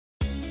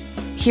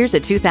Here's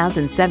a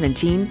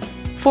 2017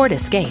 Ford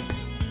Escape.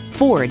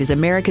 Ford is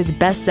America's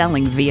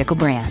best-selling vehicle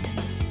brand.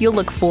 You'll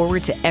look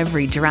forward to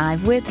every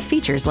drive with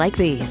features like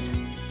these: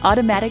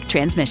 automatic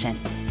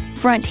transmission,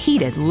 front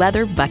heated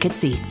leather bucket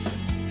seats,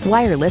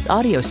 wireless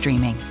audio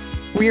streaming,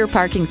 rear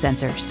parking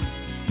sensors,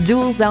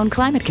 dual zone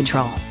climate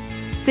control,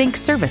 sync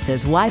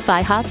services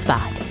Wi-Fi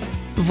hotspot,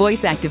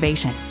 voice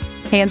activation,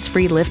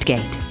 hands-free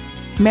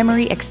liftgate,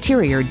 memory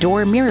exterior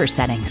door mirror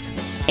settings,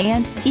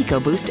 and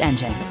EcoBoost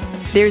engine.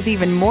 There's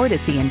even more to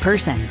see in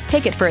person.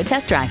 Take it for a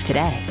test drive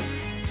today.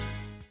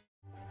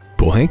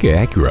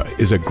 Pohanka Acura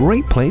is a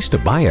great place to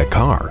buy a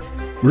car.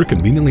 We're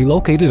conveniently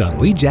located on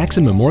Lee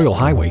Jackson Memorial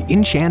Highway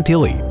in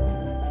Chantilly.